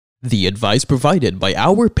The advice provided by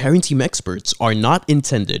our parent team experts are not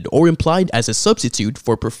intended or implied as a substitute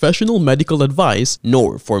for professional medical advice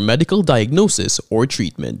nor for medical diagnosis or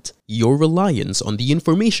treatment. Your reliance on the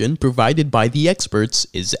information provided by the experts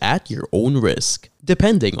is at your own risk.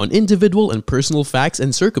 Depending on individual and personal facts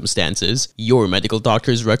and circumstances, your medical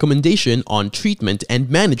doctor's recommendation on treatment and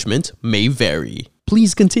management may vary.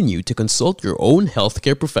 Please continue to consult your own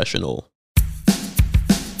healthcare professional.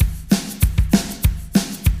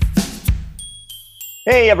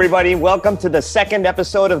 Hey everybody, welcome to the second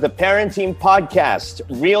episode of the Parent Team Podcast.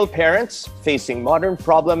 Real parents facing modern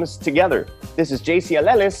problems together. This is JC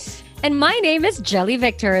Alelis. And my name is Jelly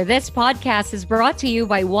Victor. This podcast is brought to you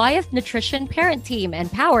by Wyeth Nutrition Parent Team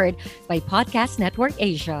and powered by Podcast Network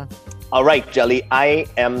Asia. All right, Jelly, I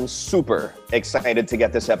am super excited to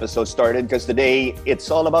get this episode started because today it's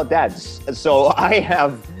all about dads. So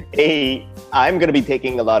I'm going to be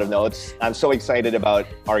taking a lot of notes. I'm so excited about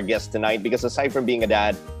our guest tonight because aside from being a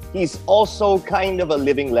dad, he's also kind of a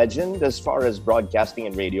living legend as far as broadcasting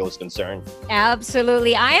and radio is concerned.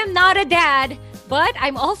 Absolutely. I am not a dad, but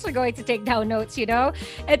I'm also going to take down notes,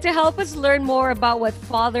 and to help us learn more about what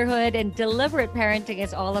fatherhood and deliberate parenting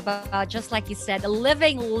is all about. Just like you said, a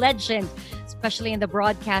living legend, especially in the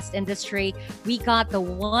broadcast industry. We got the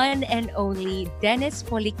one and only Dennis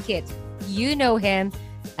Poliquit. You know him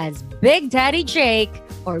as Big Daddy Jake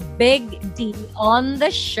or Big D on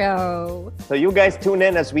the show. So you guys tune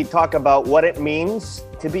in as we talk about what it means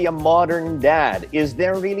to be a modern dad. Is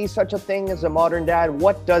there really such a thing as a modern dad?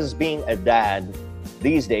 What does being a dad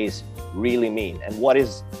these days really mean? And what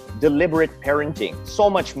is deliberate parenting? So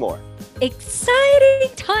much more.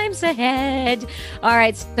 Exciting times ahead. All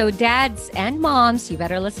right, so dads and moms, you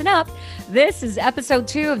better listen up. This is episode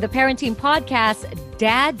 2 of the Parenting Podcast,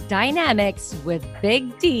 Dad Dynamics with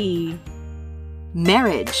Big D.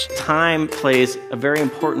 Marriage. Time plays a very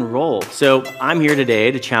important role. So I'm here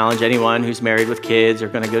today to challenge anyone who's married with kids or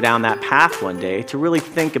going to go down that path one day to really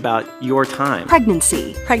think about your time.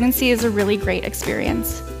 Pregnancy. Pregnancy is a really great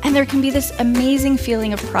experience. And there can be this amazing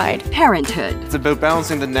feeling of pride. Parenthood. It's about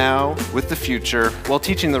balancing the now with the future while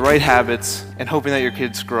teaching the right habits and hoping that your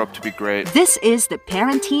kids grow up to be great. This is the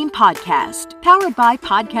Parent Team Podcast, powered by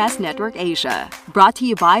Podcast Network Asia. Brought to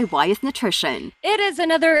you by Wyeth Nutrition. It is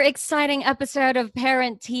another exciting episode of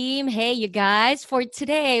Parent Team. Hey, you guys. For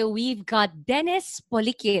today, we've got Dennis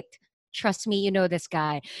Poliquit. Trust me, you know this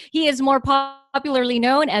guy. He is more popularly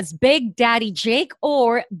known as Big Daddy Jake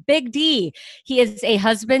or Big D. He is a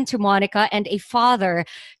husband to Monica and a father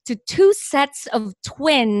to 2 sets of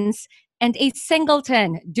twins and a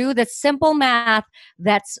singleton. Do the simple math,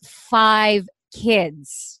 that's 5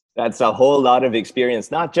 kids. That's a whole lot of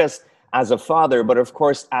experience, not just as a father, but of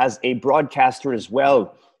course as a broadcaster as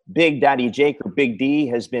well. Big Daddy Jake or Big D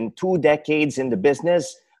has been 2 decades in the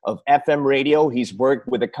business of FM radio. He's worked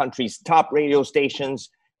with the country's top radio stations,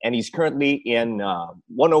 and he's currently in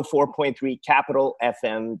 104.3 Capital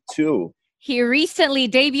FM 2. He recently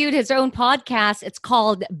debuted his own podcast. It's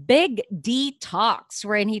called Big D Talks,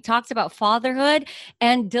 wherein he talks about fatherhood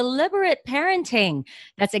and deliberate parenting.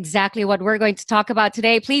 That's exactly what we're going to talk about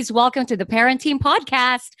today. Please welcome to the Parent Team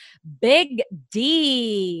Podcast, Big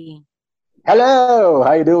D. Hello,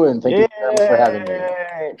 how you doing? Thank you very much for having me.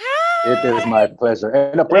 Hi. It is my pleasure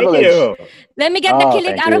and a privilege. Thank you. Let me get the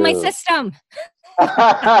kilig out of my system.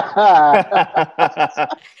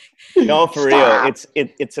 No, for real.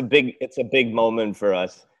 It's a big moment for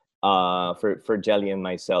us, for Jelly and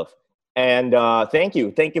myself. And thank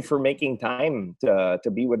you for making time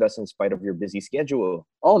to be with us in spite of your busy schedule.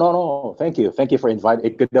 Oh no, thank you for inviting.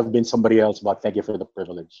 It could have been somebody else, but thank you for the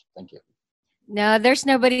privilege. Thank you. No, there's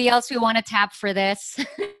nobody else we want to tap for this.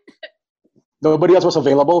 Nobody else was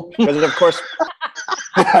available? Because of course,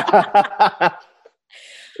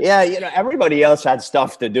 yeah, everybody else had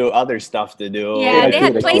stuff to do, other stuff to do. Yeah, they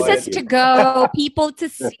had places to go, people to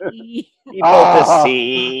see. To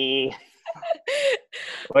see.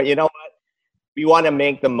 But you know what? We want to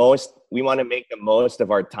make the most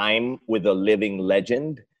of our time with a living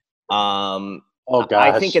legend. Oh gosh.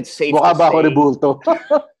 I think it's safe to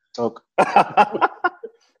say.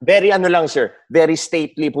 Very sir. Very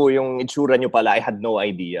stately po yung itsura nyo pala. I had no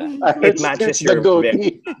idea. It matches your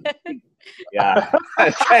goatee. Yeah.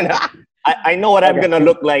 I know what I'm going to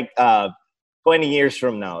look like 20 years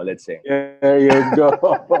from now, let's say. There you go.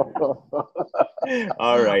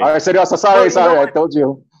 All right. All right, sorry, I told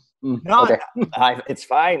you. No, okay. It's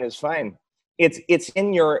fine. It's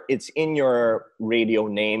in your radio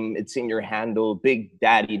name. It's in your handle, Big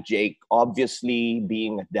Daddy Jake. Obviously,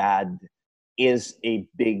 being a dad is a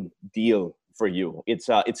big deal for you. It's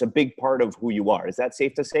a big part of who you are. Is that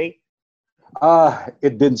safe to say?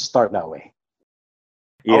 It didn't start that way.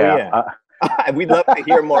 Oh Yeah. yeah. We'd love to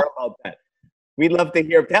hear more about that. We'd love to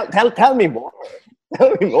hear. Tell me more.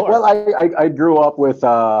 Tell me more. Well, I grew up with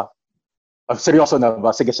seryoso na ba?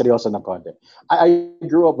 Sige, seryoso na konti. I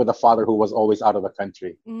grew up with a father who was always out of the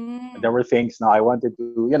country. And there were things now I wanted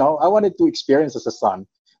to experience as a son,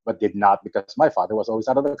 but did not because my father was always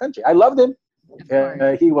out of the country. I loved him.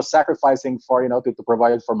 He was sacrificing for, to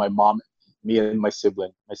provide for my mom, me and my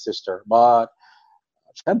sibling, my sister. But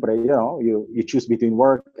syempre, you choose between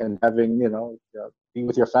work and having, being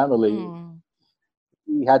with your family.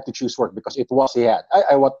 He had to choose work because it was he had.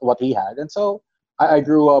 What he had. And so I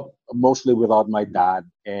grew up mostly without my dad,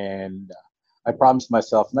 and I promised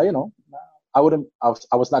myself, I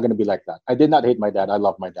was not going to be like that. I did not hate my dad. I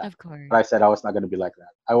love my dad. Of course. But I said I was not going to be like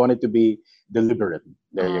that. I wanted to be deliberate.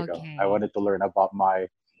 There you go. Okay. I wanted to learn about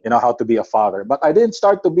how to be a father. But I didn't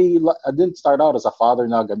start out as a father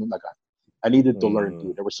na ganun na agad. I needed to learn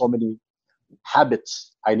too. There were so many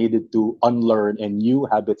habits I needed to unlearn and new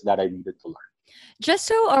habits that I needed to learn. Just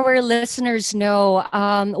so our listeners know,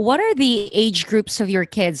 what are the age groups of your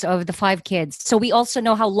kids, of the 5 kids? So we also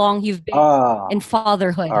know how long you've been in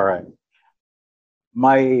fatherhood. All right.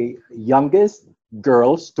 My youngest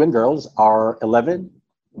twin girls, are 11.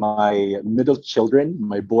 My middle children,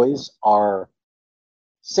 my boys, are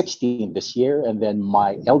 16 this year. And then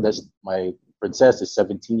my eldest, my princess, is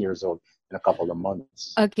 17 years old in a couple of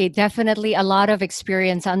months. Okay, definitely a lot of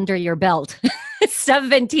experience under your belt.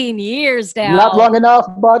 17 years now. Not long enough,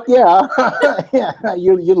 but yeah. Yeah,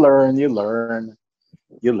 you learn.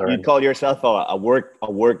 You'd call yourself a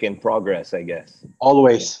work in progress, I guess.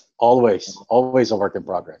 Always a work in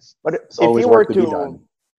progress. But it's always work to be done.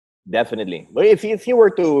 Definitely. But if you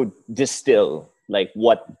were to distill like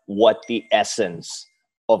what the essence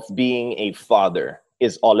of being a father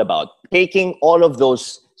is all about, taking all of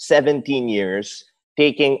those 17 years,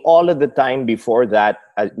 taking all of the time before that,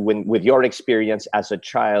 with your experience as a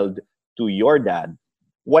child to your dad,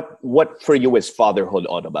 what for you is fatherhood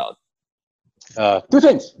all about? 2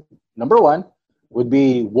 things. Number 1 would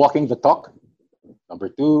be walking the talk. Number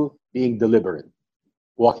 2, being deliberate.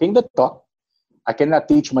 Walking the talk. I cannot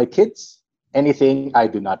teach my kids anything I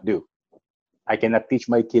do not do. I cannot teach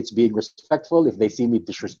my kids being respectful if they see me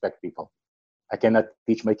disrespect people. I cannot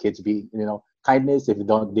teach my kids kindness if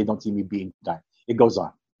they don't see me being kind. It goes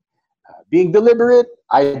on. Being deliberate,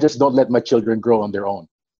 I just don't let my children grow on their own.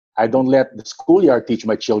 I don't let the schoolyard teach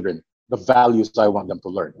my children the values I want them to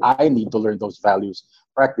learn. I need to learn those values,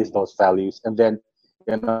 practice those values, and then,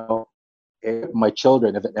 my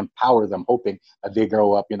children, and then empower them, hoping that they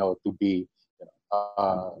grow up, to be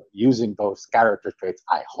using those character traits.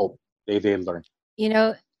 I hope they learn.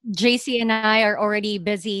 JC and I are already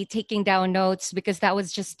busy taking down notes because that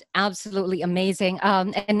was just absolutely amazing.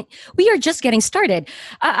 And we are just getting started.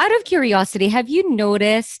 Out of curiosity, have you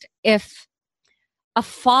noticed if a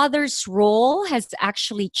father's role has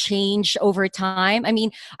actually changed over time? I mean,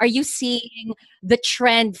 are you seeing the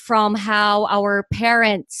trend from how our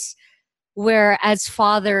parents were as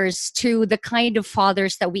fathers to the kind of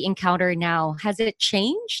fathers that we encounter now? Has it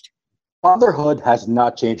changed? Fatherhood has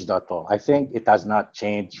not changed at all. I think it has not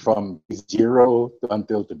changed from 0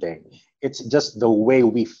 until today. It's just the way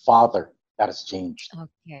we father that has changed.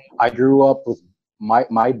 Okay. I grew up with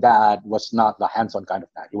my dad was not the hands-on kind of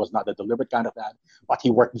dad. He was not the deliberate kind of dad, but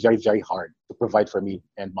he worked very, very hard to provide for me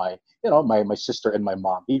and my sister and my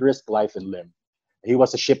mom. He risked life and limb. He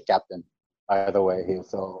was a ship captain, by the way. He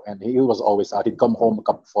was always out. He'd come home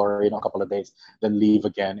for a couple of days, then leave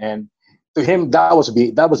again. And to him, that was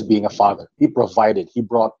being a father. He provided. He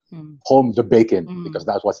brought home the bacon because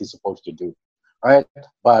that's what he's supposed to do, right?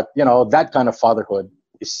 But that kind of fatherhood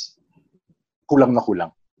is kulang na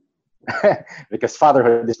kulang, because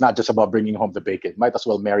fatherhood is not just about bringing home the bacon. Might as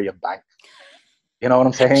well marry a bank. You know what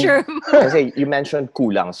I'm saying? Sure. Kasi you mentioned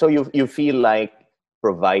kulang, so you feel like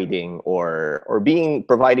providing or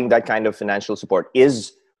providing that kind of financial support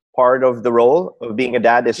is part of the role of being a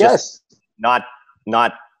dad. It's just not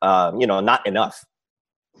enough.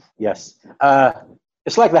 Yes.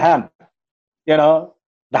 It's like the hand. The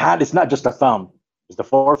hand is not just a thumb. It's the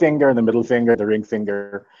forefinger, the middle finger, the ring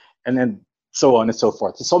finger, and then so on and so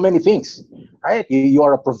forth. So many things, right? You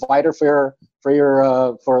are a provider for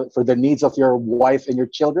the needs of your wife and your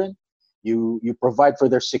children. You provide for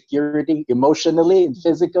their security emotionally and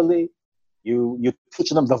physically. You teach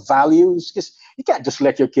them the values, because you can't just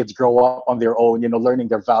let your kids grow up on their own, learning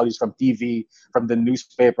their values from TV, from the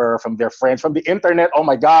newspaper, from their friends, from the internet. Oh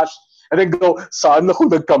my gosh. And then go, saan ako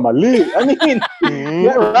nagkamali? I mean,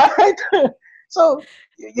 yeah, right? So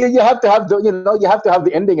you have to have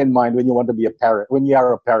the ending in mind when you want to be a parent, when you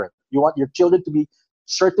are a parent. You want your children to be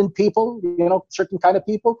certain people, certain kind of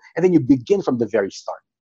people, and then you begin from the very start.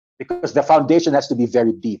 Because the foundation has to be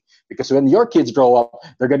very deep. Because when your kids grow up,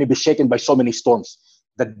 they're going to be shaken by so many storms.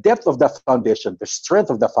 The depth of the foundation, the strength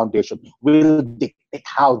of the foundation will dictate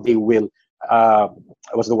how they will,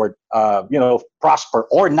 prosper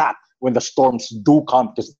or not when the storms do come,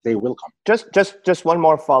 because they will come. Just one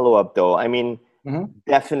more follow up though. I mean,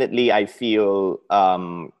 definitely, I feel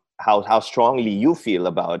how strongly you feel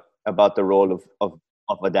about the role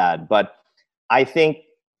of a dad. But I think,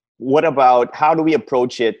 what about how do we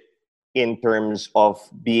approach it in terms of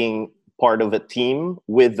being part of a team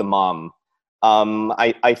with the mom?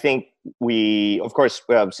 I think we, of course,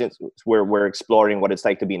 since we're exploring what it's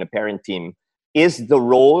like to be in a parent team, is the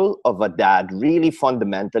role of a dad really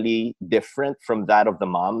fundamentally different from that of the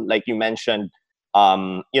mom? Like you mentioned,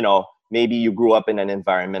 maybe you grew up in an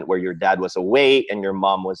environment where your dad was away and your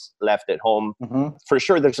mom was left at home. For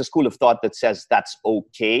sure, there's a school of thought that says that's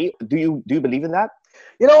okay. Do you believe in that?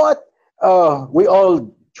 You know what? We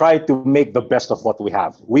all try to make the best of what we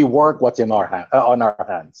have. We work what's in on our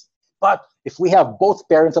hands. But if we have both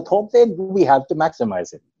parents at home, then we have to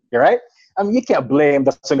maximize it. Right? I mean, you can't blame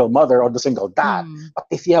the single mother or the single dad. But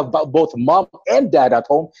if you have both mom and dad at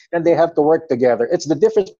home, then they have to work together. It's the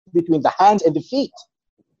difference between the hands and the feet.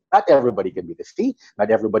 Not everybody can be the feet.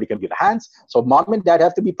 Not everybody can be the hands. So mom and dad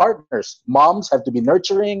have to be partners. Moms have to be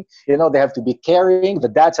nurturing. They have to be caring. The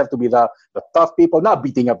dads have to be the tough people, not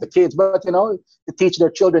beating up the kids, but, to teach their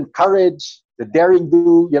children courage, the daring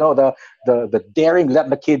do, the daring, let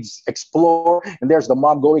the kids explore. And there's the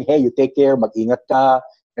mom going, hey, you take care, mag-ingat ka,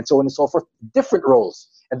 and so on and so forth. Different roles.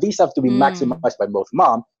 And these have to be maximized by both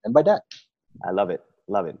mom and by dad. I love it.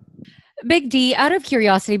 Love it. Big D, out of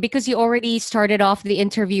curiosity, because you already started off the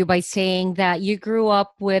interview by saying that you grew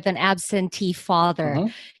up with an absentee father.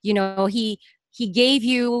 He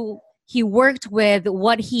worked with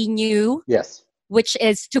what he knew. Yes. Which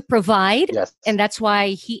is to provide. Yes. And that's why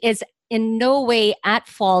he is in no way at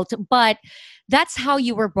fault, but that's how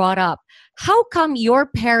you were brought up. How come your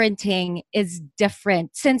parenting is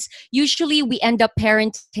different? Since usually we end up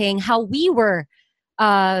parenting how we were,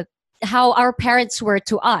 how our parents were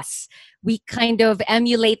to us. We kind of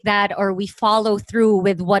emulate that, or we follow through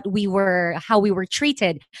with how we were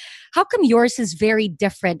treated. How come yours is very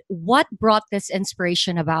different? What brought this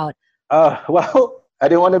inspiration about? Well, I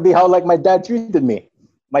didn't want to be how like my dad treated me.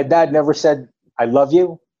 My dad never said, I love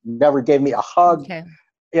you, never gave me a hug,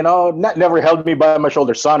 never held me by my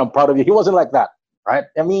shoulder, son, I'm proud of you. He wasn't like that, right?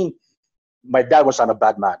 I mean, my dad was not a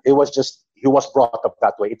bad man. It was just, he was brought up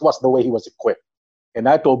that way. It was the way he was equipped. And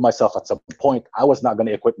I told myself at some point, I was not going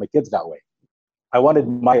to equip my kids that way. I wanted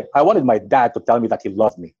my dad to tell me that he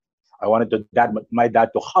loved me. I wanted my dad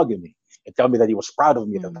to hug me and tell me that he was proud of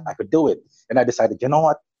me, that I could do it. And I decided, you know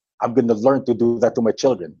what? I'm going to learn to do that to my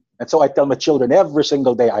children. And so I tell my children every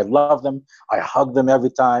single day, I love them. I hug them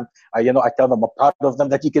every time. I tell them I'm proud of them,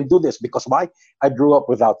 that you can do this. Because why? I grew up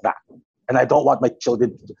without that. And I don't want my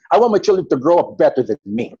children I want my children to grow up better than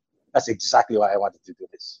me. That's exactly why I wanted to do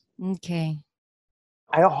this. Okay.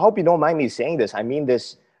 I hope you don't mind me saying this. I mean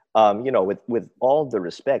this, with all the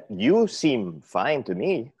respect. You seem fine to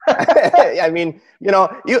me. I mean,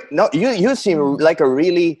 you seem like a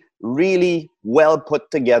really, really well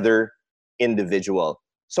put together individual.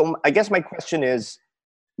 So I guess my question is,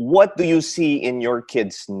 what do you see in your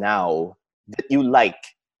kids now that you like?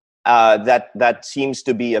 That seems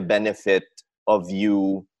to be a benefit of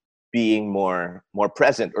you being more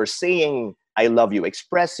present, or saying I love you,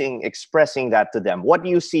 expressing that to them. What do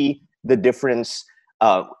you see the difference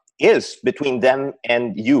is between them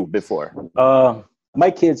and you before?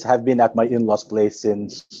 My kids have been at my in-laws' place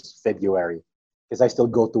since February, because I still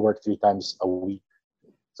go to work 3 times a week.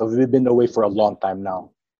 So we've been away for a long time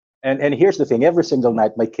now. And here's the thing, every single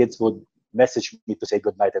night my kids would message me to say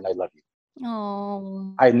good night and I love you.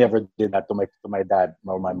 Oh. I never did that to my dad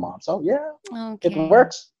or my mom. So yeah, okay. It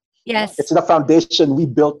works. Yes. It's the foundation we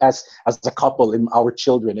built as a couple in our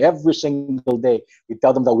children. Every single day, we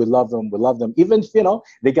tell them that we love them. We love them. Even if,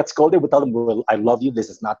 they get scolded, we tell them, well, I love you. This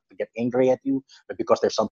is not to get angry at you, but because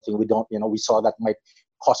there's something we saw that might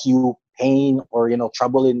cause you pain or,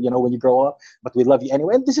 trouble in, when you grow up, but we love you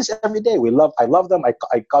anyway. And this is every day. I love them.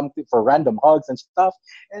 I come for random hugs and stuff.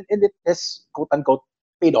 And it has, quote unquote,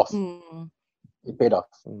 paid off. It paid off.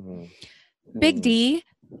 Big D,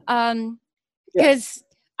 because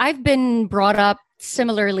I've been brought up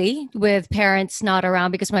similarly with parents not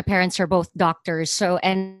around, because my parents are both doctors. So,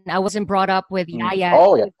 and I wasn't brought up with yaya.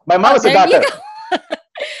 Oh yeah, my mom was a doctor.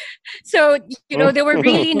 So, they were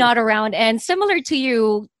really not around. And similar to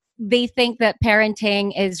you, they think that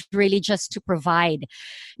parenting is really just to provide.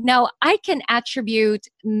 Now, I can attribute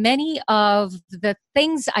many of the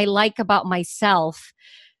things I like about myself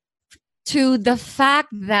to the fact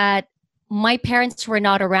that my parents were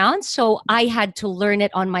not around, so I had to learn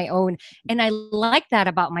it on my own. And I like that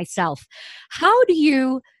about myself. How do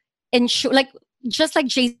you ensure, like, just like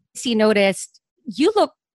JC noticed, you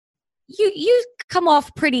look, you come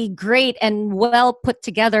off pretty great and well put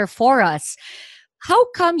together for us.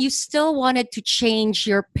 How come you still wanted to change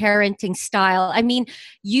your parenting style? I mean,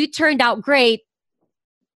 you turned out great.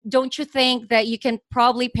 Don't you think that you can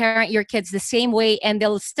probably parent your kids the same way and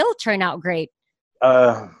they'll still turn out great?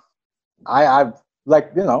 Uh, I've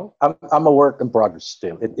like I'm a work in progress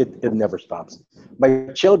still. It never stops. My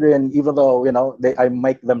children, even though I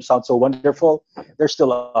make them sound so wonderful, there's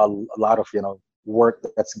still a lot of work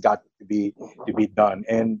that's got to be done.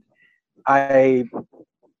 And I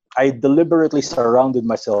deliberately surrounded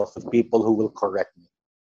myself with people who will correct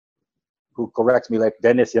me, like,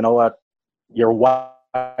 Dennis, you know what? Your wife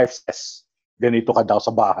says ganito ka daw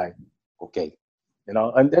sa bahay. Okay,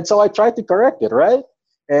 and so I tried to correct it, right?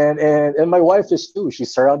 And my wife is too. She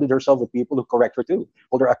surrounded herself with people who correct her too,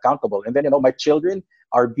 hold her accountable. And then my children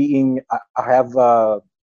are being have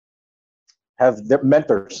their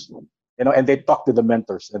mentors, and they talk to the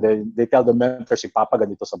mentors, and they tell the mentors, si Papa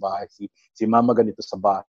ganito sa bahay, si Mama ganito sa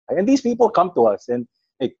bahay. And these people come to us and,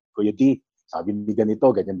 hey, Kuya D, sabi ni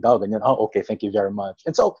ganito, ganyan daw, ganyan. Oh, okay, thank you very much.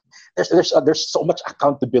 And so there's so much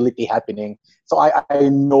accountability happening. So I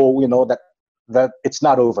know, that it's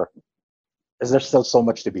not over. There's still so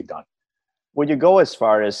much to be done. Would you go as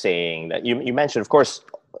far as saying that you mentioned, of course,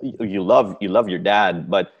 you love your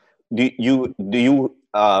dad, but do you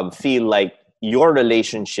feel like your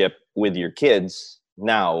relationship with your kids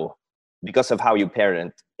now, because of how you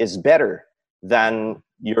parent, is better than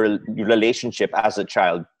your relationship as a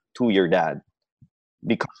child to your dad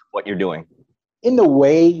because of what you're doing? In a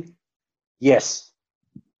way, yes.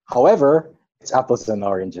 However, it's apples and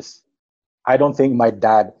oranges. I don't think my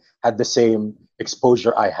dad had the same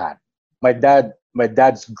exposure I had. My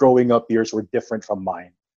dad's growing up years were different from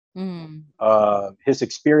mine. His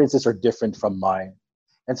experiences are different from mine.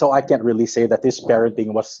 And so I can't really say that his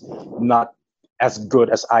parenting was not as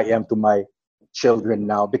good as I am to my children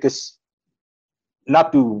now, because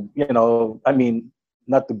not to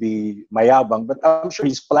be mayabang, but I'm sure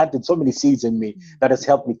he's planted so many seeds in me that has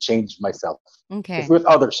helped me change myself. Okay. With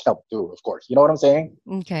others' help too, of course. You know what I'm saying?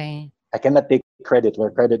 Okay. I cannot take credit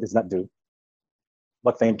where credit is not due.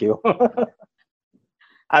 But thank you.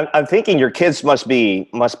 I'm thinking your kids must be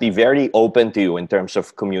very open to you in terms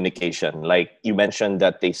of communication. Like you mentioned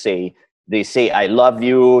that they say I love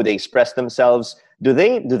you, they express themselves. Do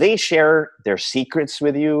they share their secrets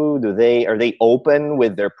with you? Are they open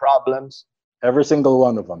with their problems? Every single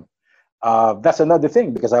one of them. That's another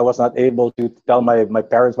thing, because I was not able to tell my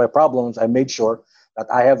parents my problems. I made sure that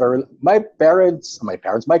I have my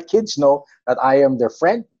kids know that I am their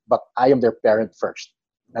friend, but I am their parent first.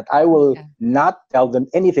 That I will not tell them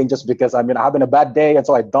anything just because I'm having a bad day and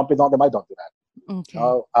so I dump it on them. I don't do that. Okay.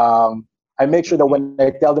 I make sure that when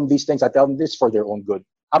I tell them these things, I tell them this for their own good.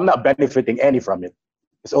 I'm not benefiting any from it.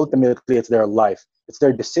 Because ultimately it's their life. It's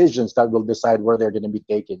their decisions that will decide where they're going to be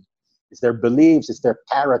taken. It's their beliefs, it's their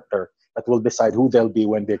character that will decide who they'll be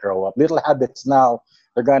when they grow up. Little habits now,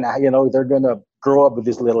 they're gonna grow up with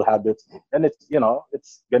these little habits, and it's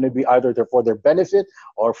gonna be either for their benefit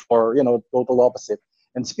or for total opposite.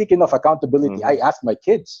 And speaking of accountability, I ask my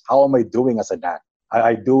kids, how am I doing as a dad?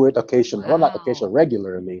 I do it occasionally, well, not occasionally,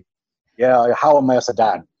 regularly. Yeah, how am I as a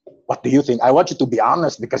dad? What do you think? I want you to be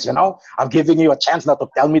honest, because I'm giving you a chance not to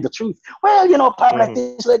tell me the truth. Well, Pop, like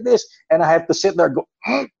this, and I have to sit there and go,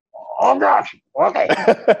 oh gosh, okay.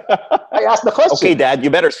 I asked the question. Okay, Dad, you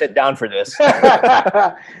better sit down for this.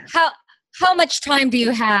 How much time do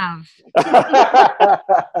you have?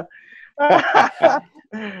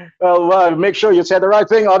 Well, make sure you say the right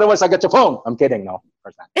thing, otherwise I get your phone. I'm kidding, no.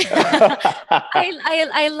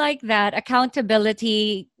 I like that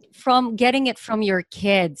accountability from getting it from your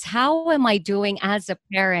kids. How am I doing as a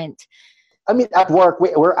parent? I mean, at work,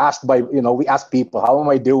 we're asked we ask people, how am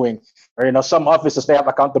I doing? Or, some offices, they have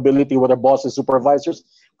accountability with their bosses, supervisors.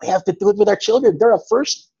 We have to do it with our children. They're our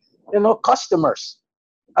first, customers.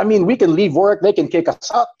 I mean, we can leave work, they can kick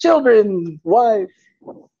us out. Children, wife.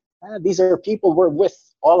 These are people we're with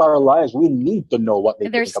all our lives. We need to know what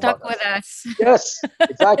they're think stuck about with us. Yes,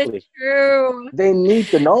 exactly. It's true. They need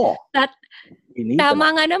to know.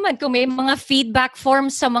 Tama nga naman, kung may mga feedback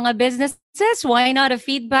forms sa mga businesses, why not a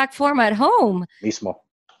feedback form at home? Mismo.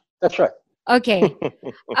 That's right. Okay.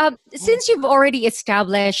 Since you've already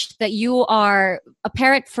established that you are a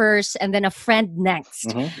parent first and then a friend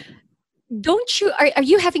next, don't you are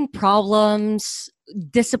you having problems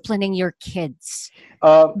disciplining your kids?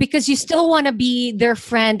 Because you still want to be their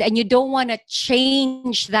friend and you don't want to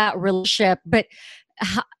change that relationship. But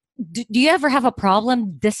how, do you ever have a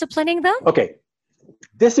problem disciplining them? Okay,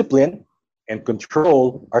 discipline and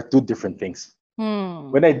control are two different things.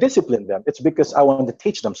 When I discipline them, it's because I want to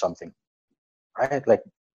teach them something, right? Like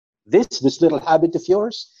this little habit of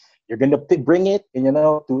yours, you're gonna bring it, and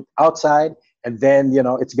to outside, and then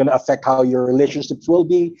it's gonna affect how your relationships will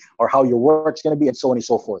be, or how your work's gonna be, and so on and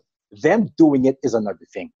so forth. Them doing it is another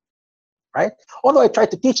thing, right? Although I try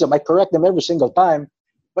to teach them, I correct them every single time,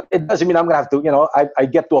 but it doesn't mean I'm gonna have to, I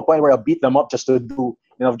get to a point where I beat them up just to do,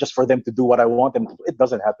 just for them to do what I want them to do. It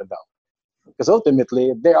doesn't happen that way. Because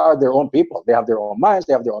ultimately, they are their own people. They have their own minds.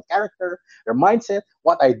 They have their own character, their mindset.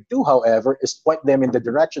 What I do, however, is point them in the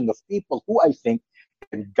direction of people who I think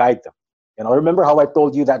can guide them. Remember how I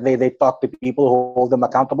told you that they talk to people who hold them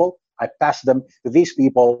accountable? I pass them to these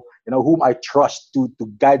people, whom I trust to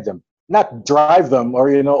guide them, not drive them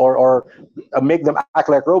or make them act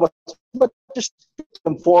like robots, but just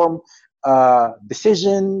inform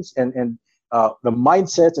decisions and the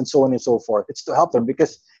mindsets and so on and so forth. It's to help them,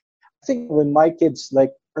 because I think when my kids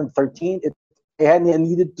turned 13, I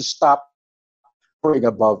needed to stop worrying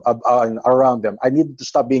around them. I needed to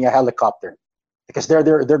stop being a helicopter, because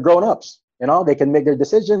they're grown ups. They can make their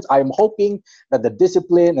decisions. I'm hoping that the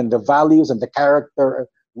discipline and the values and the character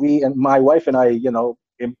we and my wife and I,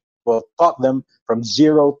 will taught them from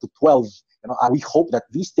 0 to 12. We hope that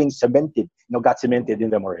these things got cemented in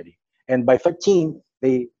them already. And by 13,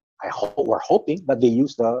 we're hoping that they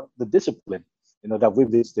use the discipline, that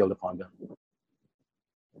we've instilled upon them.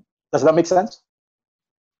 Does that make sense?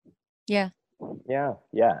 Yeah. Yeah,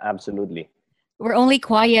 absolutely. We're only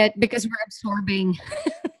quiet because we're absorbing.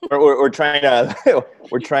 we're trying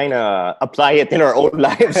to apply it in our own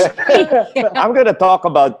lives. I'm going to talk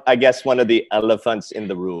about, I guess, one of the elephants in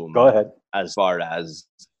the room. Go ahead. As far as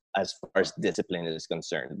discipline is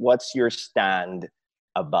concerned, what's your stand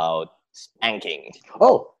about spanking?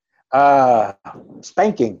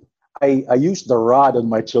 Spanking. I use the rod on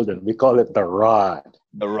my children. We call it the rod.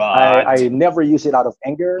 The rod. I never use it out of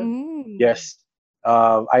anger. Yes.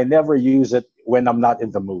 I never use it when I'm not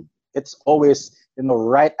in the mood. It's always,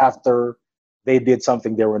 right after they did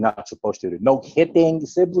something they were not supposed to do. No hitting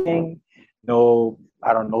sibling, no,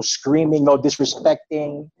 screaming, no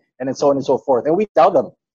disrespecting, and then so on and so forth. And we tell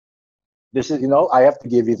them, this is, I have to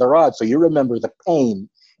give you the rod, so you remember the pain,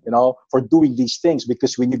 for doing these things,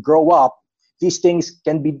 because when you grow up, these things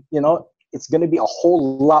can be, it's going to be a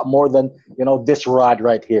whole lot more than, this rod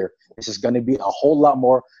right here. This is going to be a whole lot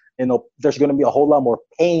more, there's going to be a whole lot more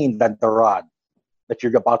pain than the rod that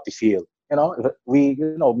you're about to feel. We,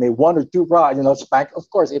 may 1 or 2 rod, spank. Of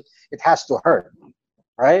course, it has to hurt,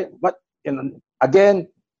 right? But again,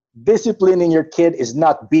 disciplining your kid is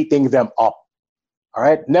not beating them up. All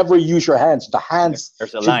right, never use your hands. The hands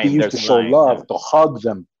should be used to show love, to hug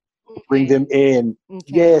them, to bring them in. Okay.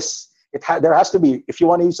 Yes, there has to be. If you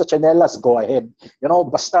want to use chanelas, go ahead.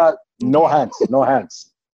 Basta no hands, no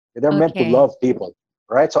hands. They're meant to love people,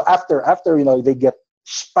 right? So after they get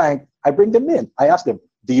spanked, I bring them in. I ask them,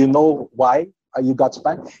 do you know why you got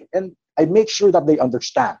spanked? And I make sure that they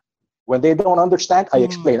understand. When they don't understand, I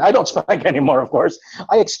explain. I don't spank anymore, of course.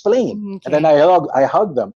 I explain. And then I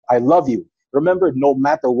hug them. I love you. Remember, no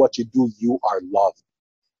matter what you do, you are loved.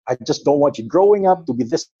 I just don't want you growing up to be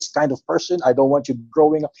this kind of person. I don't want you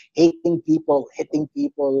growing up hating people, hitting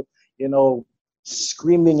people,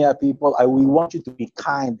 screaming at people. We want you to be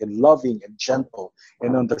kind and loving and gentle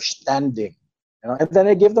and understanding. And then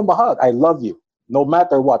I give them a hug. I love you, no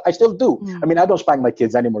matter what. I still do. I mean, I don't spank my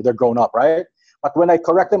kids anymore. They're grown up, right? But when I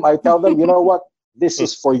correct them, I tell them, you know what? This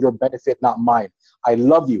is for your benefit, not mine. I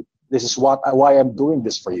love you. This is why I'm doing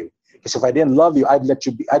this for you. Because if I didn't love you, I'd let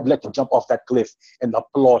you jump off that cliff and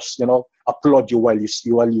applaud you while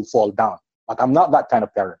you fall down. But I'm not that kind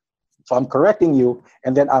of parent. So I'm correcting you,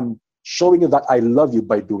 and then I'm showing you that I love you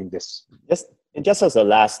by doing this. Just as the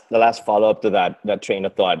last follow-up to that train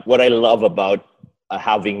of thought, what I love about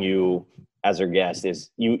having you as our guest is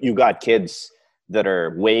you got kids that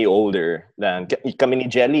are way older than kami ni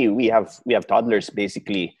Jelly. We have toddlers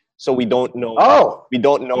basically, so we don't know. Oh, we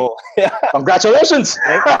don't know. Congratulations!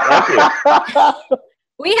 Thank you.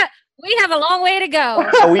 We have a long way to go.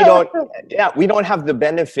 So we don't have the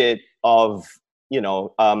benefit of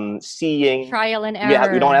seeing trial and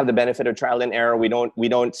error. We don't have the benefit of trial and error. We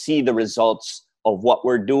don't see the results of what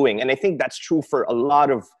we're doing, and I think that's true for a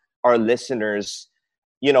lot of our listeners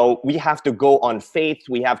we have to go on faith.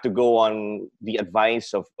 We have to go on the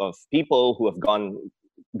advice of people who have gone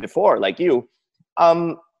before, like you.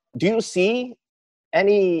 Do you see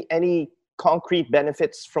any concrete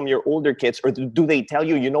benefits from your older kids, or do they tell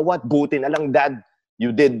you, you know what, buti na lang dad,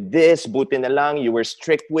 you did this, buti na lang, you were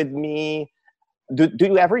strict with me? Do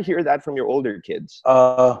you ever hear that from your older kids?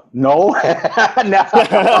 No. No. But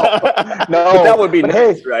that would be But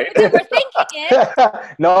nice, hey, right? They were thinking it.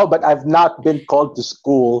 no, but I've not been called to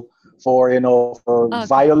school for Okay.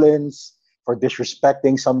 violence, for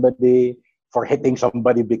disrespecting somebody, for hitting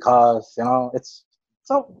somebody, because it's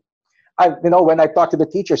so. When I talk to the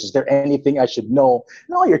teachers, is there anything I should know?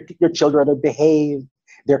 No, your children are behaved.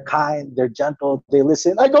 They're kind. They're gentle. They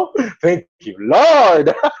listen. I go, thank you,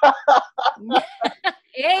 Lord.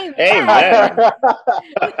 Amen. Amen.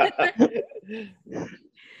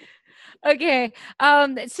 Okay.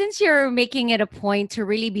 Since you're making it a point to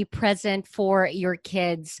really be present for your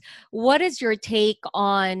kids, what is your take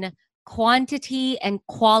on quantity and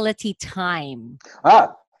quality time?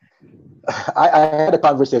 ah, I had a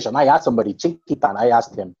conversation. I asked somebody, Chinkitan, I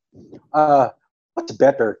asked him, what's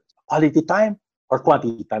better, quality time or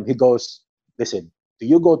quantity time? He goes, listen, do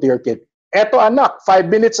you go to your kid, eto anak, 5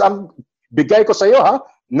 minutes ang bigay ko sa'yo, ha?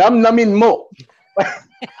 Namnamin mo. I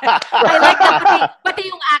like that. Pati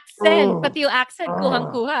yung accent. Pati yung accent,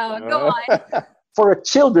 kuhang-kuha. Go on. For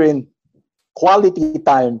children, quality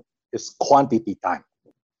time is quantity time.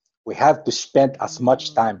 We have to spend as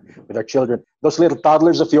much time with our children. Those little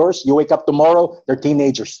toddlers of yours, you wake up tomorrow, they're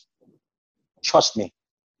teenagers. Trust me.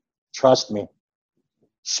 Trust me.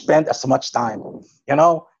 Spend as much time.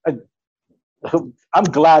 I'm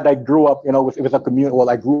glad I grew up, with a community.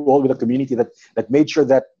 Well, I grew old with a community that made sure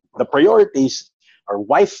that the priorities are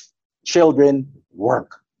wife, children,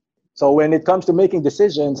 work. So when it comes to making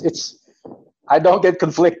decisions, I don't get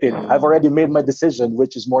conflicted. I've already made my decision,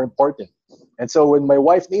 which is more important. And so when my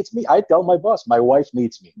wife needs me, I tell my boss, my wife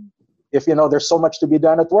needs me. If there's so much to be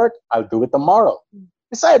done at work, I'll do it tomorrow.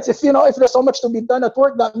 Besides, if there's so much to be done at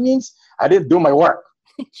work, that means I didn't do my work.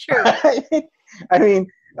 Sure. I mean,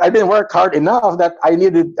 I didn't work hard enough that I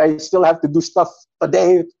still have to do stuff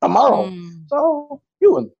today, tomorrow.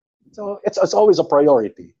 So it's always a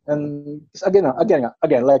priority. And again,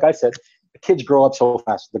 like I said, the kids grow up so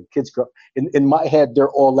fast. The kids grow in my head,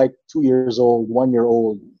 they're all like 2 years old, 1 year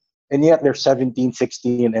old. And yet they're 17,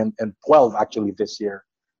 16, and 12 actually this year.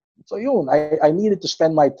 So I needed to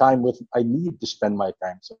spend my time I need to spend my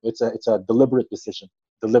time. So it's a deliberate decision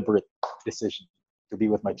to be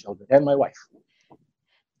with my children and my wife.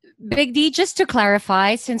 Big D, just to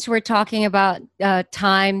clarify, since we're talking about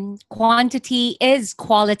time, quantity is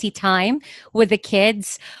quality time with the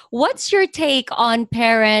kids. What's your take on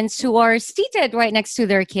parents who are seated right next to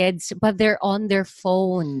their kids, but they're on their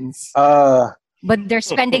phones? But they're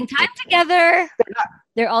spending time together.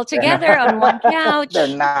 They're all together on one couch. They're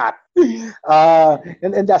not.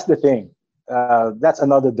 And that's the thing. That's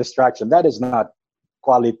another distraction. That is not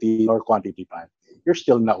quality or quantity time. You're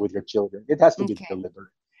still not with your children. It has to be deliberate.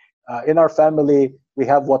 In our family, we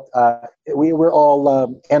have we were all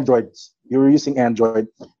Androids. You were using Android.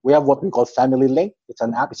 We have what we call Family Link. It's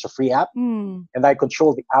an app. It's a free app. And I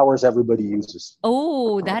control the hours everybody uses.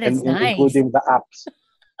 Oh, that is nice.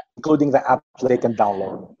 Including the apps they can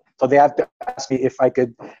download. So they have to ask me if I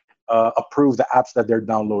could approve the apps that they're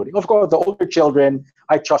downloading. Of course, the older children,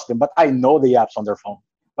 I trust them, but I know the apps on their phone.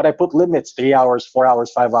 But I put limits, 3 hours, 4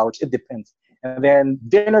 hours, 5 hours. It depends. And then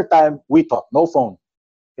dinner time, we talk, no phone.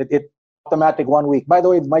 It automatic 1 week. By the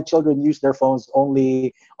way, my children use their phones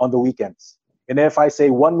only on the weekends. And if I say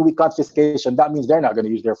 1 week confiscation, that means they're not going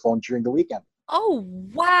to use their phone during the weekend. Oh,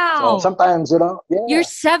 wow. So sometimes, Your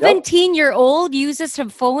 17-year-old uses her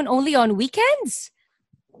phone only on weekends?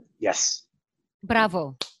 Yes.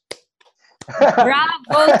 Bravo.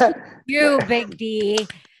 Bravo to you, Big D.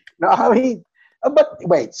 No, I mean, but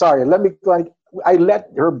wait, sorry. I let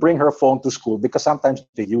her bring her phone to school because sometimes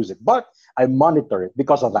they use it. But I monitor it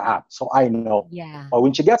because of the app. So I know. Yeah. But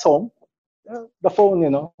when she gets home, the phone,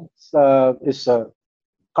 is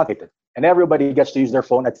confiscated. And everybody gets to use their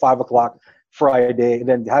phone at 5 o'clock Friday. And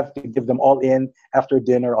then you have to give them all in after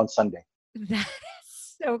dinner on Sunday. That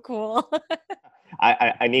is so cool.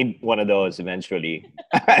 I need one of those eventually.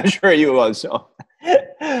 I'm sure you also.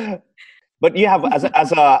 But you have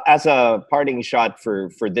as a parting shot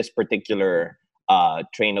for this particular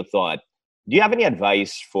train of thought, do you have any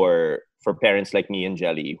advice for parents like me and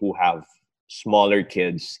Jelly who have smaller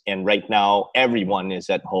kids, and right now everyone is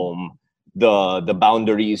at home? The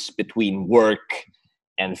boundaries between work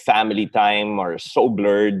and family time are so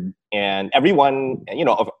blurred, and everyone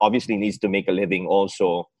obviously needs to make a living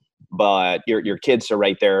also. but your kids are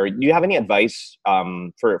right there. Do you have any advice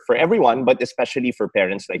for everyone, but especially for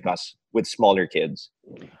parents like us with smaller kids?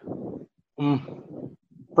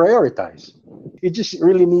 Prioritize. You just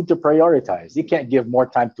really need to prioritize. You can't give more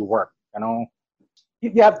time to work.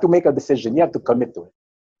 You have to make a decision. You have to commit to it.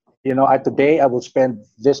 Today I will spend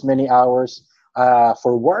this many hours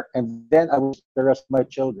for work, and then I will spend the rest of my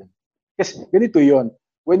children. Yes, ganito yun.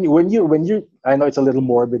 When you, I know it's a little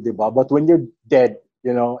morbid, diba? But when you're dead,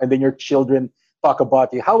 and then your children talk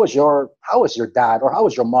about you, how was your dad or how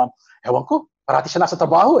was your mom? Ewan ko, parati siya nasa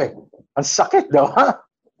trabaho eh. Ang sakit daw, huh?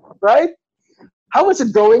 Right? How was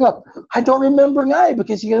it growing up? I don't remember nga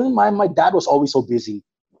because my dad was always so busy.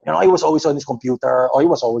 He was always on his computer or he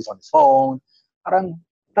was always on his phone. Parang,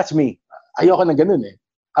 that's me. Ayoko na ganun eh.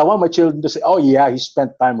 I want my children to say, oh yeah, he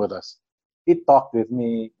spent time with us. He talked with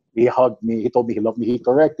me. He hugged me. He told me he loved me. He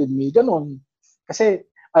corrected me. Ganun. Kasi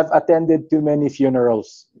I've attended too many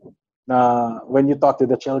funerals. When you talk to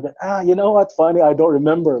the children, you know what? Funny, I don't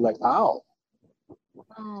remember. Like, ow.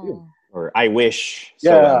 Oh. Or I wish,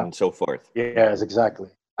 so on and so forth. Yes, exactly.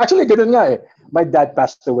 Actually, ganun nga eh. My dad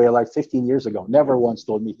passed away like 15 years ago. Never once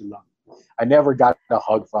told me he loved me. I never got a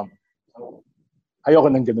hug from him. So,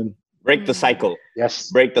 ayoko nang ganun. Break the cycle.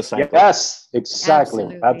 Yes. Break the cycle. Yes,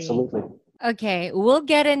 exactly. Absolutely. Okay, we'll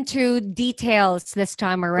get into details this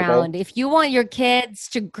time around. Okay. If you want your kids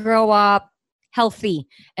to grow up healthy,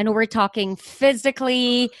 and we're talking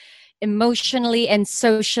physically, emotionally, and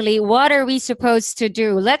socially, what are we supposed to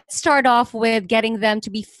do? Let's start off with getting them to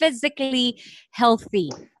be physically healthy.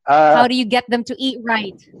 How do you get them to eat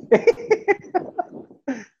right?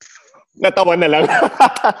 Natawa na lang.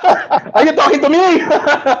 Are you talking to me?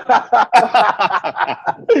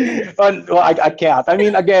 Well, I can't. I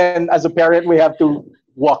mean, again, as a parent, we have to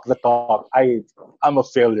walk the talk. I'm a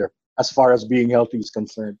failure as far as being healthy is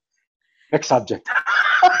concerned. Next subject.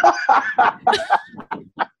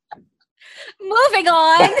 Moving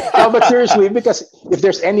on. No, but seriously, because if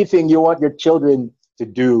there's anything you want your children to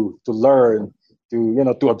do, to learn,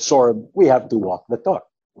 to absorb, we have to walk the talk.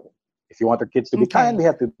 If you want our kids to be kind, we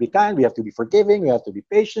have to be kind. We have to be forgiving. We have to be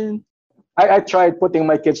patient. I tried putting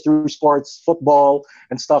my kids through sports, football,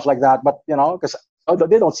 and stuff like that. But, because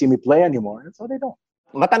they don't see me play anymore. So they don't.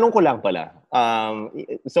 Matanong ko lang pala.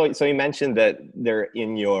 So you mentioned that they're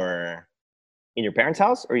in your parents'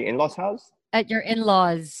 house or your in-laws' house? At your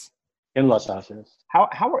in-laws. In-laws' house, yes.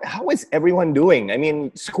 How is everyone doing? I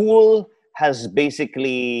mean, school has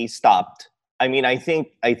basically stopped. I mean, I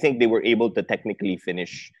think they were able to technically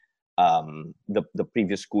finish the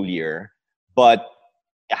previous school year, but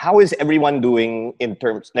how is everyone doing in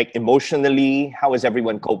terms, like, emotionally? How is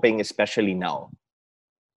everyone coping, especially now?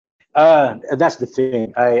 That's the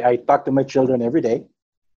thing. I talk to my children every day.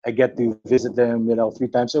 I get to visit them, 3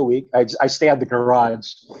 times a week. I stay at the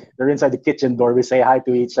garage. They're inside the kitchen door. We say hi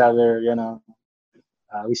to each other.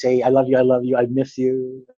 We say, I love you, I miss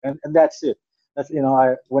you, and that's it. That's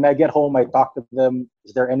when I get home, I talk to them.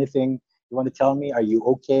 Is there anything you want to tell me? Are you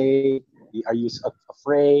okay? Are you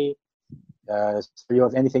afraid? Do you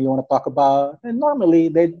have anything you want to talk about? And normally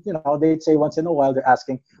they'd say once in a while, they're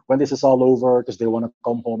asking when this is all over because they want to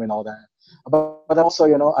come home and all that. But also,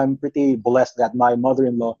 I'm pretty blessed that my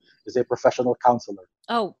mother-in-law is a professional counselor.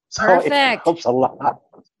 Oh, so perfect. It helps a lot.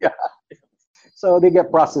 Yeah. So they get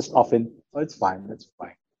processed often. So it's fine. It's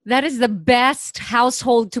fine. That is the best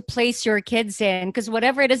household to place your kids in, because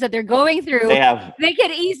whatever it is that they're going through, they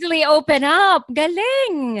can easily open up.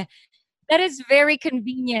 Galing. That is very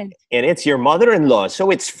convenient. And it's your mother-in-law, so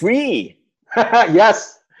it's free.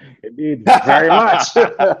 Yes, indeed. Very much.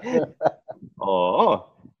 Oh,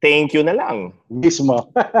 thank you na lang. Mismo.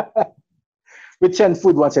 We send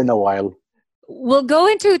food once in a while. We'll go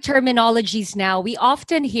into terminologies now. We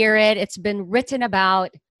often hear it. It's been written about.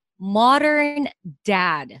 Modern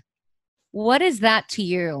dad. What is that to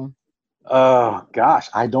you? Gosh,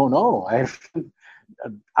 I don't know.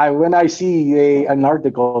 When I see an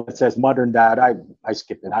article that says modern dad, I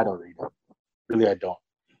skip it. I don't read it. Really, I don't.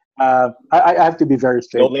 I have to be very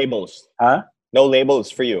straight. No labels. Huh? No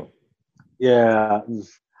labels for you. Yeah.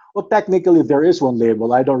 Well, technically, there is one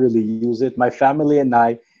label. I don't really use it. My family and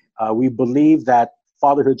I, we believe that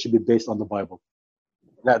fatherhood should be based on the Bible.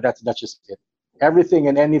 That's just it. Everything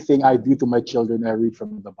and anything I do to my children, I read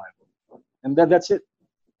from the Bible. And that's it.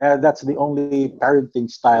 That's the only parenting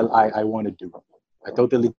style I want to do. I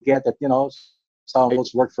totally get that, some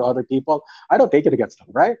rules work for other people. I don't take it against them,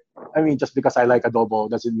 right? I mean, just because I like adobo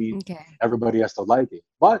doesn't mean everybody has to like it.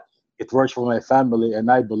 But it works for my family, and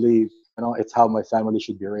I believe, it's how my family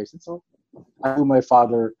should be raised. And so I do my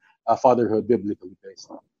fatherhood biblically based.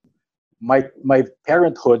 My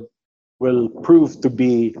parenthood will prove to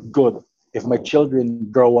be good if my children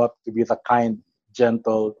grow up to be the kind,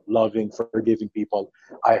 gentle, loving, forgiving people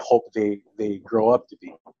I hope they grow up to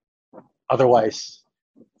be. Otherwise,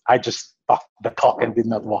 I just talked the talk and did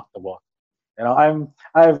not walk the walk.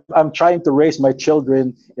 I'm trying to raise my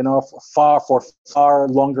children, for far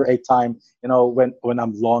longer a time, when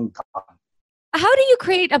I'm long gone. How do you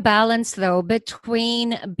create a balance though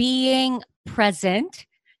between being present,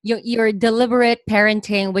 your deliberate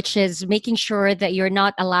parenting, which is making sure that you're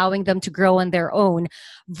not allowing them to grow on their own,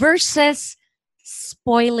 versus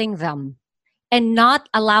spoiling them and not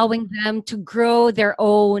allowing them to grow their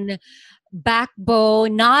own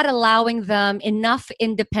backbone, not allowing them enough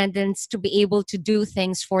independence to be able to do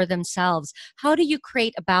things for themselves? How do you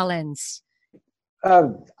create a balance?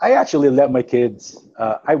 I actually let my kids.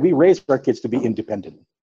 We raise our kids to be independent.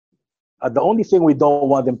 The only thing we don't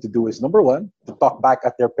want them to do is, number one, to talk back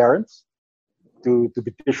at their parents, to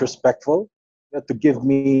be disrespectful, to give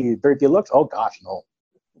me dirty looks. Oh gosh, no,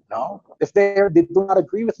 no. If they do not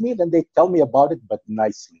agree with me, then they tell me about it, but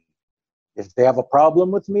nicely. If they have a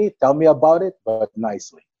problem with me, tell me about it, but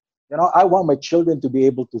nicely. I want my children to be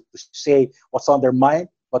able to say what's on their mind,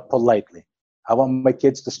 but politely. I want my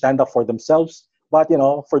kids to stand up for themselves, but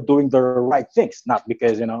for doing the right things, not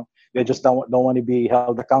because they just don't want to be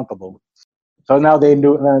held accountable. So now they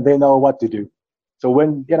know what to do. So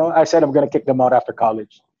when I said I'm gonna kick them out after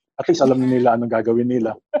college, at least alam nila anong gagawin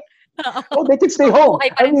nila. Oh, they can stay home.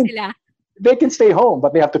 They can stay home,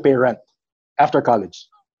 but they have to pay rent after college.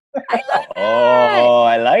 I love that. Oh,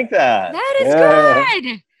 I like that. That is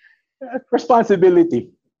good.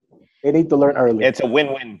 Responsibility. They need to learn early. It's a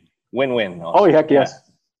win-win. Win-win. Oh, heck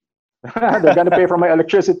yes. They're gonna pay for my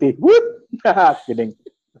electricity. Whoop! Kidding.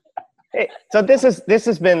 Hey, so this has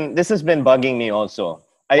been bugging me also.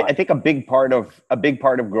 I think a big part of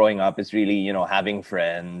growing up is really having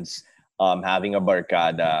friends, having a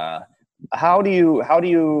barkada. How do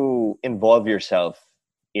you involve yourself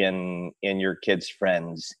in your kids'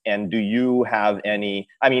 friends? And do you have any?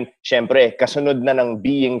 I mean, syempre, kasunod na ng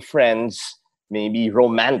being friends, maybe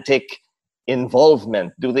romantic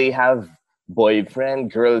involvement. Do they have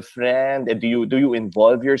boyfriend, girlfriend? And do you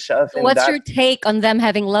involve yourself in What's that? your take on them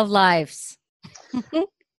having love lives?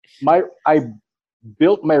 I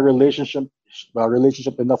built my relationship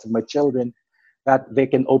enough with my children that they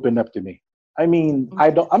can open up to me. I mean,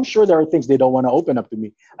 I'm sure there are things they don't want to open up to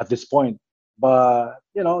me at this point, but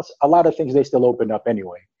a lot of things they still open up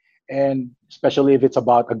anyway. And especially if it's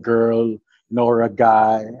about a girl, or a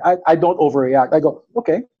guy, I don't overreact. I go,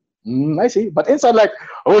 okay, I see. But inside, like,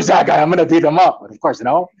 who's that guy? I'm gonna beat him up. But of course,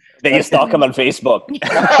 Then you stalk him on Facebook.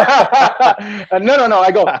 No.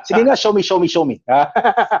 I go, sige nga, show me. I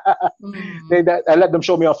let them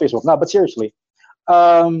show me on Facebook. No, but seriously,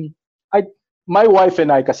 my wife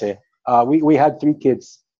and I, kasi, we had 3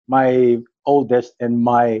 kids. My oldest and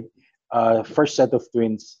my first set of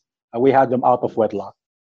twins, we had them out of wedlock.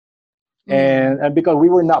 And because we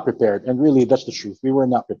were not prepared, and really that's the truth, we were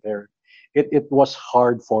not prepared. It was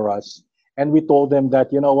hard for us, and we told them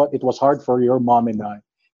that it was hard for your mom and I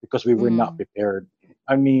because we were not prepared.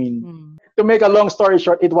 I mean, to make a long story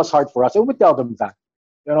short, it was hard for us, and we tell them that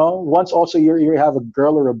once also you have a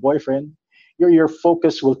girl or a boyfriend, your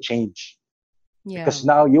focus will change, because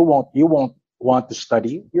now you won't want to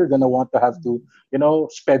study. You're gonna want to have to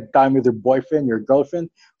spend time with your boyfriend, your girlfriend.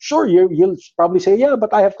 Sure, you'll probably say, yeah,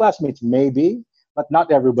 but I have classmates. Maybe, but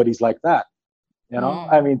not everybody's like that.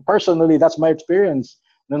 I mean, personally, that's my experience.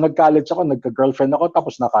 Nung nag-college ako, nagka-girlfriend ako,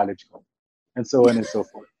 tapos na college ko, and so on and so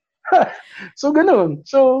forth. So ganun.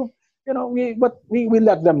 So we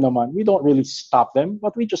let them naman. We don't really stop them,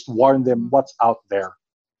 but we just warn them what's out there.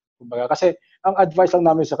 Kasi ang advice lang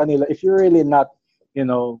namin sa kanila, if you're really not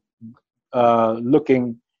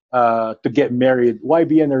looking to get married, why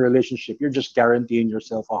be in a relationship? You're just guaranteeing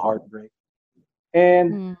yourself a heartbreak.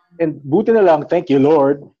 And buti na lang, thank you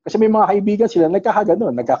Lord, kasi may mga kaibigan sila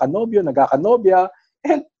nagkakanobyo, nagkakanobya,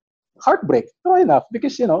 and heartbreak. True enough,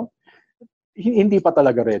 because hindi pa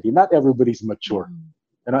talaga ready. Not everybody's mature,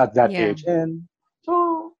 at that age. And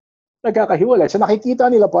so nagkakahiwalay. So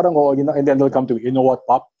nakikita nila parang and then they'll come to me, you know what,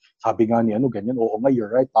 Pop? Sabi nga ni ganyan, oo nga,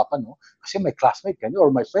 you're right, Papa, no? Kasi my classmate ganyan,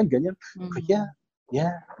 or my friend ganyan.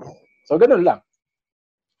 Yeah. So ganun lang.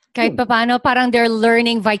 Kahit paano, parang they're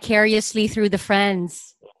learning vicariously through the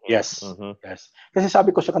friends. Yes. Yes. Kasi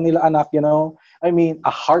sabi ko sa kanila, anak, I mean,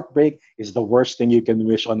 a heartbreak is the worst thing you can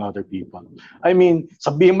wish on other people. I mean,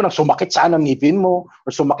 sabihin mo nang sumakit sana ang ngipin mo,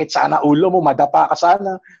 or sumakit sana ulo mo, madapa ka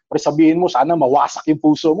sana, or sabihin mo sana mawasak yung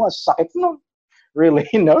puso mo, sakit no. Really,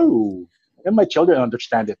 no. And my children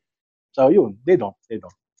understand it. So yun, they don't.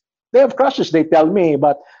 They have crushes, they tell me,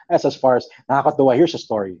 but as far as nakakatuwa, here's a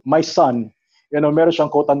story. My son, meron siyang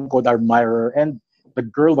quote-unquote admirer, and the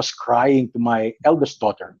girl was crying to my eldest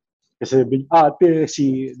daughter. Kasi ate,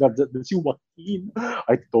 si Joaquin,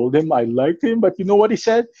 I told him I liked him, but you know what he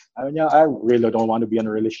said? Sabi niya, I really don't want to be in a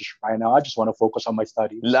relationship right now. I just want to focus on my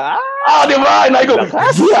studies. Di ba? And I go,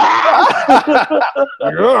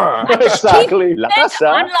 exactly. Lakas,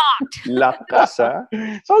 ha? Unlocked. Lakas, ha?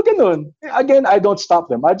 So, ganun. Again, I don't stop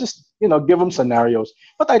them. I just, give them scenarios.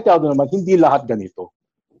 But I tell them naman, hindi lahat ganito.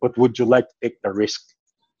 But would you like to take the risk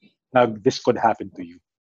na this could happen to you?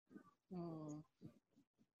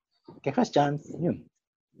 Okay, question. Yun.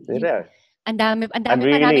 Yeah. Ang dami pa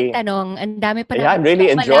really- naming tanong. Ang dami pa Yeah, I'm naming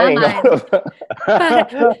really gustong enjoying malaman.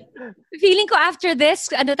 all of Feeling ko after this,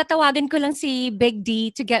 tatawagan ko lang si Big D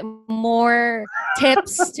to get more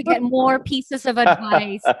tips, to get more pieces of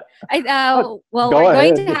advice. Go We're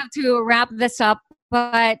going ahead. to have to wrap this up,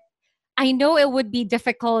 but I know it would be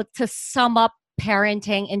difficult to sum up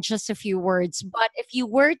parenting in just a few words. But if you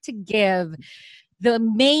were to give the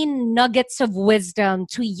main nuggets of wisdom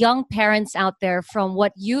to young parents out there from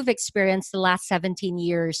what you've experienced the last 17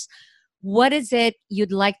 years, what is it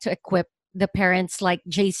you'd like to equip the parents like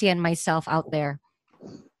JC and myself out there?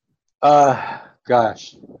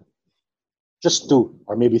 Gosh. Just 2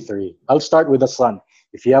 or maybe 3. I'll start with a son.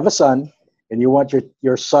 If you have a son and you want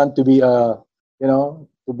your son to be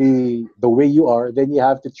to be the way you are, then you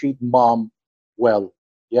have to treat mom well.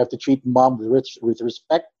 You have to treat mom with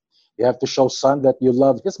respect. You have to show son that you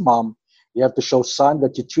love his mom. You have to show son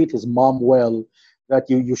that you treat his mom well, that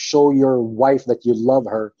you show your wife that you love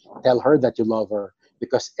her, tell her that you love her.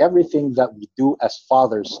 Because everything that we do as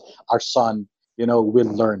fathers, our son, will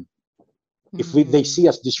learn. If they see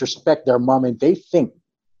us disrespect their mom and they think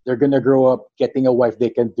they're going to grow up getting a wife they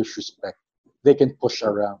can disrespect, they can push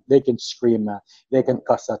around, they can scream at, they can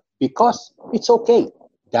cuss at, because it's okay.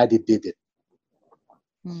 Daddy did it.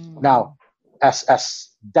 Now, as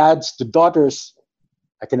dads to daughters,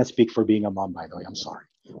 I cannot speak for being a mom, by the way, I'm sorry.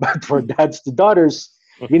 But for dads to daughters,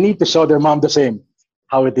 we need to show their mom the same.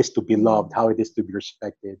 How it is to be loved, how it is to be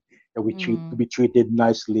respected, that we to be treated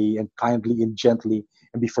nicely and kindly and gently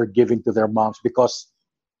and be forgiving to their moms, because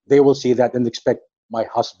they will see that and expect my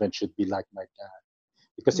husband should be like my dad.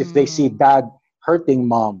 Because if they see dad hurting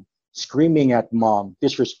mom, screaming at mom,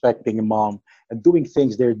 disrespecting mom, and doing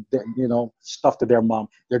things stuff to their mom,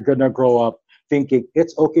 they're gonna grow up thinking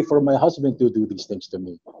it's okay for my husband to do these things to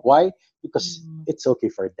me. Why? Because it's okay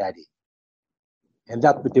for daddy. And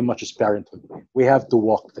that pretty much is parenthood. We have to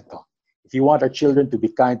walk the talk. If you want our children to be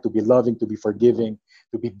kind, to be loving, to be forgiving,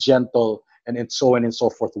 to be gentle, and so on and so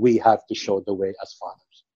forth, we have to show the way as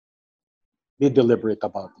fathers. Be deliberate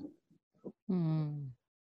about it.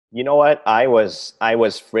 You know what? I was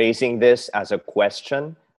phrasing this as a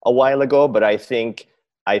question a while ago, but I think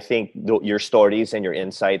your stories and your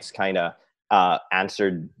insights kind of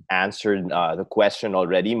answered the question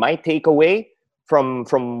already. My takeaway from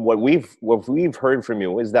what we've heard from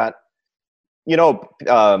you is that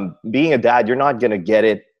being a dad, you're not gonna get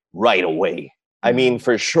it right away. I mean,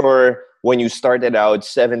 for sure, when you started out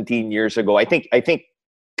 17 years ago, I think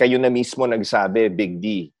kayo na mismo nagsabi, Big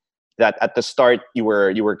D, that at the start you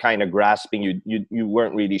were kind of grasping, you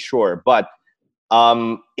weren't really sure. But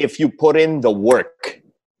if you put in the work,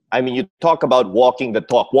 I mean, you talk about walking the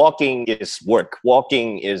talk. Walking is work.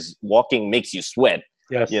 Walking makes you sweat.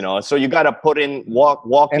 Yes. So you got to put in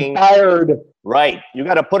walking. And tired. Right. You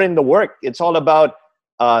got to put in the work. It's all about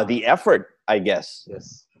the effort, I guess.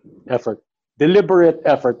 Yes. Effort. Deliberate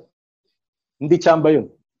effort. Hindi chamba yun.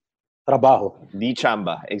 Trabaho. Di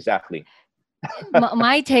chamba. Exactly.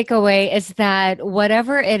 My takeaway is that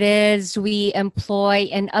whatever it is we employ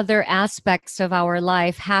in other aspects of our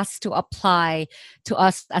life has to apply to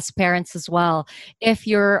us as parents as well. If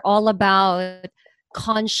you're all about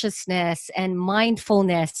consciousness and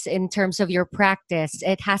mindfulness in terms of your practice,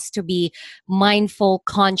 it has to be mindful,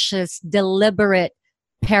 conscious, deliberate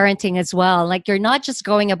parenting as well. Like, you're not just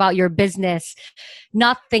going about your business,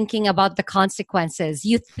 not thinking about the consequences.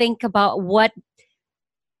 You think about what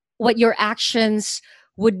your actions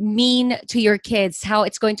would mean to your kids, how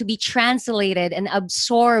it's going to be translated and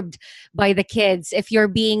absorbed by the kids. If you're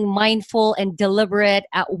being mindful and deliberate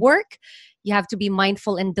at work, you have to be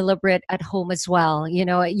mindful and deliberate at home as well.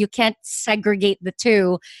 You can't segregate the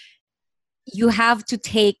two. You have to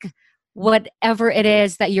take whatever it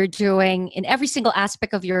is that you're doing in every single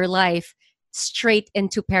aspect of your life straight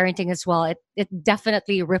into parenting as well. It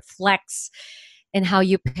definitely reflects in how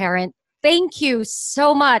you parent thank you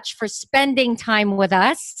so much for spending time with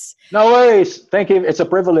us. No worries. Thank you. It's a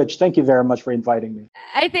privilege. Thank you very much for inviting me.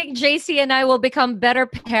 I think JC and I will become better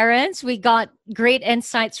parents. We got great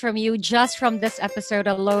insights from you just from this episode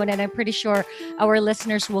alone, and I'm pretty sure our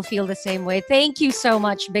listeners will feel the same way. Thank you so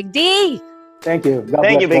much, Big D. Thank you. God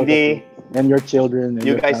Thank bless you, Big both of D. you and your children. And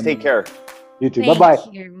You your guys family. take care. You too. Thank Bye-bye.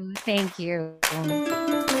 you. Thank you.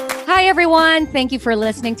 Hi, everyone. Thank you for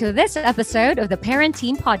listening to this episode of the Parent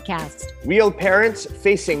Team Podcast. Real parents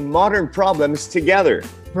facing modern problems together.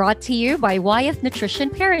 Brought to you by Wyeth Nutrition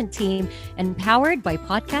Parent Team and powered by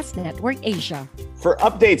Podcast Network Asia. For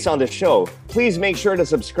updates on the show, please make sure to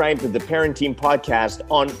subscribe to the Parent Team Podcast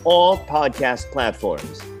on all podcast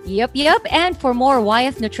platforms. Yep. And for more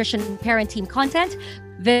Wyeth Nutrition Parent Team content,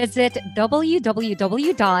 visit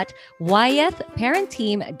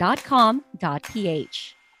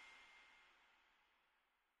www.wyethparentteam.com.ph.